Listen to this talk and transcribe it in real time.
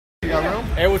got room?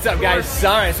 Hey, what's up, guys?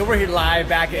 Sorry, so we're here live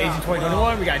back at Agent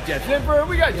 2021. We got Jeff Zimper,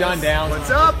 we got John Downs. What's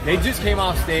up? They just came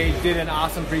off stage, did an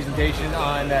awesome presentation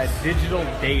on digital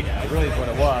data, really is what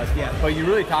it was. Yeah. But you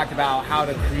really talked about how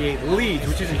to create leads,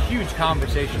 which is a huge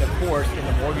conversation, of course, in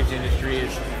the mortgage industry,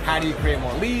 is how do you create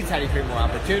more leads, how do you create more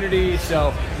opportunities?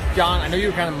 So, John, I know you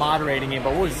were kind of moderating it,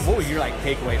 but what was your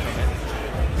takeaway from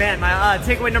it? Man, my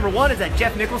takeaway number one is that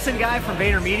Jeff Nicholson guy from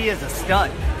VaynerMedia is a stud.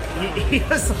 He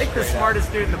was like the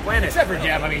smartest dude in the planet. Except for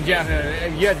Jeff. I mean, Jeff,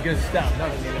 you had good stuff.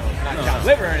 Nothing, not John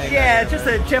Liver or anything. Yeah, just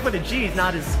a Jeff with a G is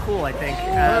not as cool, I think.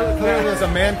 Clearly there's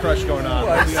a man crush going on.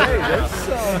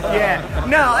 Yeah.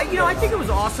 No, I think it was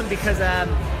awesome because,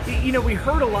 we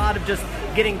heard a lot of just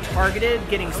getting targeted,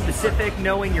 getting specific,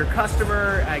 knowing your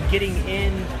customer, getting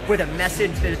in with a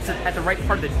message that's at the right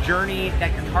part of the journey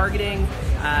that you're targeting.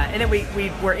 And then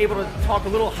we were able to talk a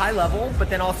little high level, but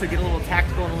then also get a little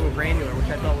tactical and a little granular, which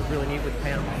I thought was really neat with the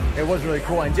panel. It was really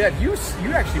cool. And Jeff, you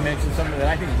actually mentioned something that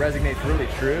I think resonates really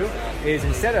true, is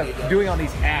instead of doing all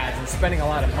these ads and spending a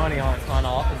lot of money on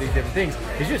all of these different things,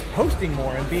 is just posting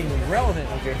more and being relevant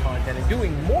with your content and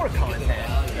doing more content.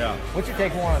 Yeah. What's your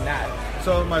take more on that?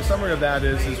 So my summary of that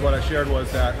is what I shared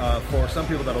was that for some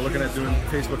people that are looking at doing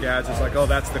Facebook ads, it's like, oh,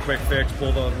 that's the quick fix,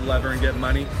 pull the lever and get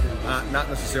money. Not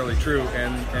necessarily true.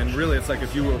 And really, it's like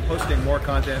if you were posting more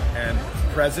content and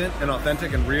present and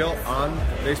authentic and real on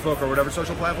Facebook or whatever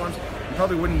social platforms, you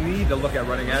probably wouldn't need to look at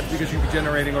running ads because you'd be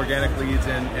generating organic leads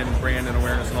and brand and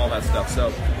awareness and all that stuff.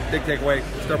 So big takeaway,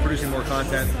 start producing more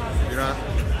content. You're not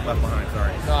left behind,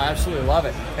 sorry. No, I absolutely love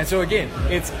it. And so again,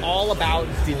 it's all about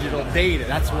digital data.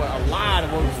 That's what a lot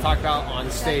of what we've talked about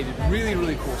on stage. Really,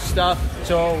 really cool stuff.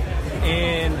 So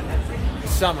in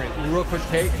summary, real quick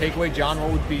takeaway, John,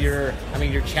 what would be your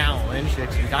challenge?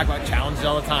 You talk about challenges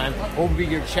all the time. What would be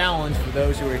your challenge for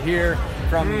those who are here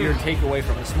from your takeaway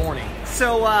from this morning?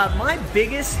 So my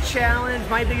biggest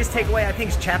takeaway, I think,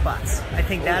 is chatbots. I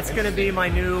think that's going to be my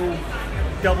new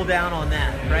double down on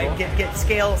that, right? Get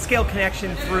scale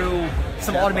connection through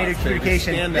some automated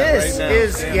communication.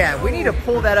 We need to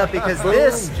pull that up because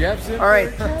all right,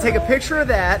 take a picture of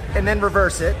that and then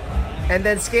reverse it and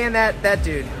then scan that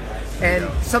dude. And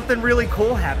something really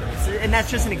cool happens. And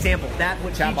that's just an example.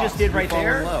 What he just did right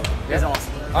there is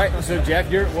awesome. All right, so Jeff,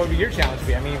 what would your challenge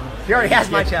be? I mean, he already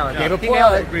has my challenge. Gave a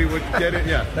plug. We would get it,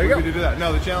 yeah. There you go. We do that.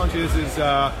 No, the challenge is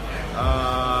a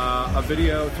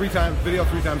video three times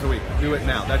a week. Do it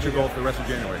now. That's your goal for the rest of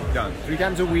January. Done. 3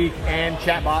 times a week and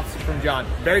chatbots from John.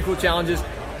 Very cool challenges.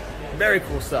 Very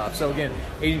cool stuff. So again,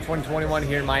 Agent 2021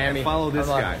 here in Miami. And follow this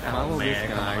guy. Now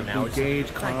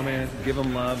engage, comment, give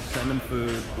him love, send him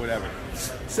food, whatever.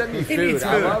 Send me food.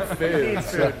 I love food.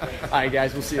 All right,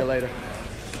 guys. We'll see you later.